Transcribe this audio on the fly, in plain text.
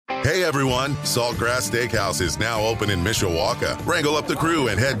Hey everyone, Saltgrass Steakhouse is now open in Mishawaka. Wrangle up the crew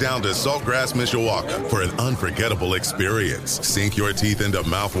and head down to Saltgrass Mishawaka for an unforgettable experience. Sink your teeth into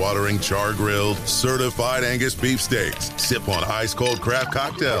mouth-watering char-grilled, certified Angus beef steaks. Sip on ice-cold craft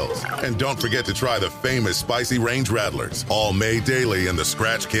cocktails. And don't forget to try the famous spicy range rattlers, all made daily in the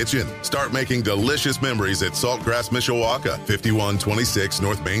Scratch Kitchen. Start making delicious memories at Saltgrass Mishawaka, 5126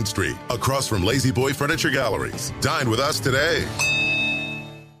 North Main Street, across from Lazy Boy Furniture Galleries. Dine with us today.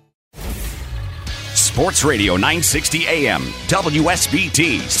 Sports Radio 960 AM,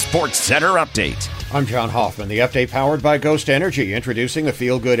 WSBT Sports Center Update. I'm John Hoffman. The update powered by Ghost Energy, introducing the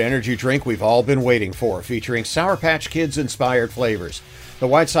feel-good energy drink we've all been waiting for, featuring Sour Patch Kids-inspired flavors. The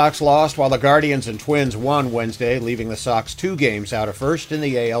White Sox lost while the Guardians and Twins won Wednesday, leaving the Sox 2 games out of first in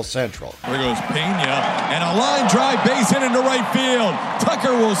the AL Central. There goes Pena, and a line drive base hit into right field.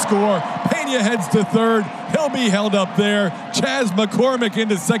 Tucker will score. Pena heads to third. He'll be held up there. Chas McCormick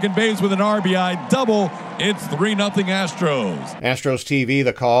into second base with an RBI double. It's 3-0 Astros. Astros TV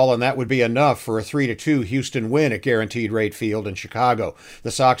the call, and that would be enough for a 3-2 Houston win at Guaranteed Rate Field in Chicago. The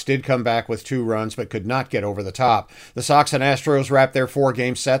Sox did come back with 2 runs, but could not get over the top. The Sox and Astros wrap their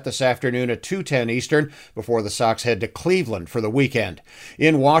 4-game set this afternoon at 2:10 Eastern before the Sox head to Cleveland for the weekend.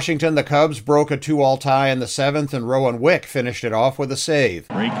 In Washington, the Cubs broke a 2-all tie in the 7th, and Rowan Wick finished it off with a save.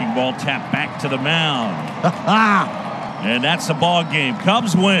 Breaking ball tapped back to the mound. And that's the ball game.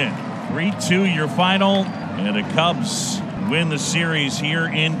 Cubs win. 3-2 your final, and the Cubs win the series here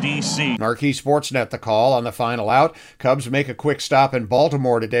in D.C. Marquee Sportsnet the call on the final out. Cubs make a quick stop in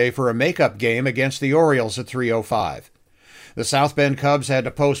Baltimore today for a makeup game against the Orioles at 3:05. The South Bend Cubs had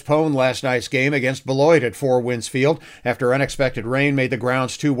to postpone last night's game against Beloit at Four Winds Field after unexpected rain made the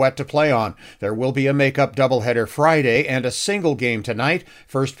grounds too wet to play on. There will be a makeup doubleheader Friday and a single game tonight.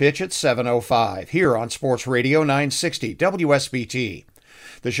 First pitch at 7:05 here on Sports Radio 960 WSBT.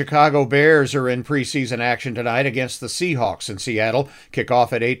 The Chicago Bears are in preseason action tonight against the Seahawks in Seattle.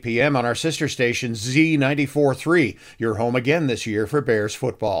 Kickoff at 8 p.m. on our sister station Z94.3. You're home again this year for Bears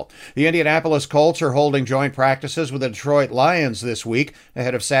football. The Indianapolis Colts are holding joint practices with the Detroit Lions this week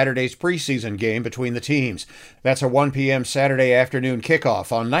ahead of Saturday's preseason game between the teams. That's a 1 p.m. Saturday afternoon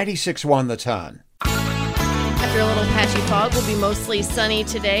kickoff on 96.1 The Ton. After a little patchy fog, will be mostly sunny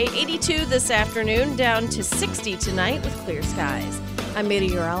today. 82 this afternoon, down to 60 tonight with clear skies. I'm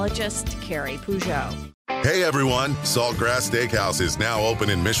meteorologist Carrie Peugeot. Hey everyone, Saltgrass Steakhouse is now open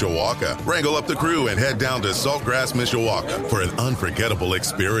in Mishawaka. Wrangle up the crew and head down to Saltgrass Mishawaka for an unforgettable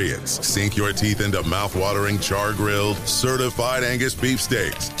experience. Sink your teeth into mouth-watering char-grilled, certified Angus beef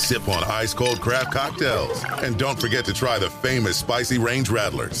steaks. Sip on ice-cold craft cocktails. And don't forget to try the famous spicy range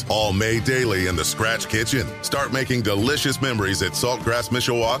rattlers, all made daily in the Scratch Kitchen. Start making delicious memories at Saltgrass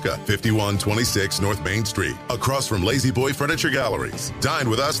Mishawaka, 5126 North Main Street, across from Lazy Boy Furniture Galleries. Dine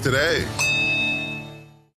with us today.